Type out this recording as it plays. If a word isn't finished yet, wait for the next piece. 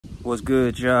What's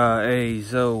good, y'all?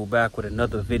 Ayezo back with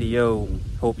another video.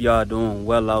 Hope y'all doing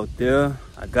well out there.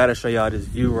 I gotta show y'all this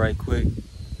view right quick.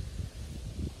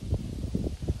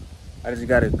 I just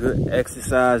got a good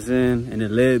exercise in and it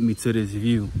led me to this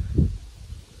view.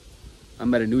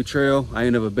 I'm at a new trail I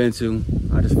ain't never been to.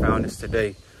 I just found this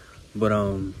today. But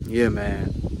yeah,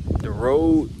 man, the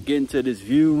road getting to this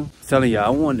view, I'm telling y'all, I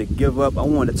wanted to give up. I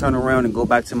wanted to turn around and go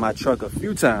back to my truck a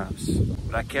few times,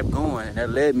 but I kept going and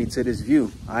that led me to this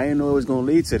view. I didn't know it was gonna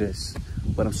lead to this,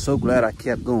 but I'm so glad I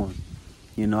kept going.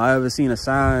 You know, I ever seen a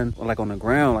sign like on the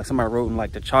ground, like somebody wrote in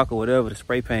like the chalk or whatever, the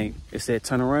spray paint, it said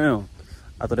turn around.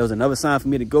 I thought there was another sign for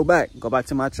me to go back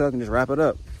to my truck and just wrap it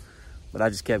up. But I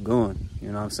just kept going, you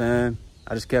know what I'm saying?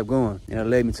 I just kept going and it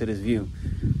led me to this view.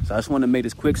 So I just want to make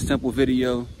this quick, simple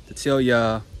video to tell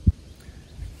y'all,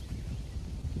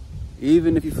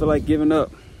 even if you feel like giving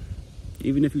up,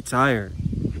 even if you're tired,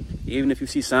 even if you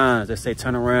see signs that say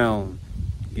turn around,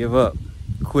 give up,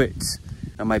 quit.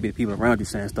 That might be the people around you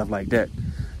saying stuff like that.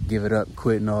 Give it up,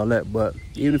 quit and all that. But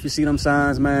even if you see them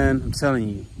signs, man, I'm telling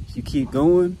you, if you keep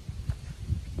going,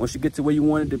 once you get to where you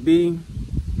want it to be,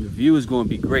 the view is going to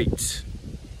be great.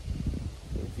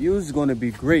 The view is going to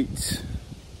be great.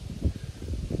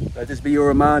 Let this be your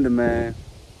reminder, man.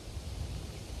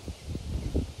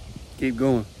 Keep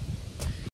going.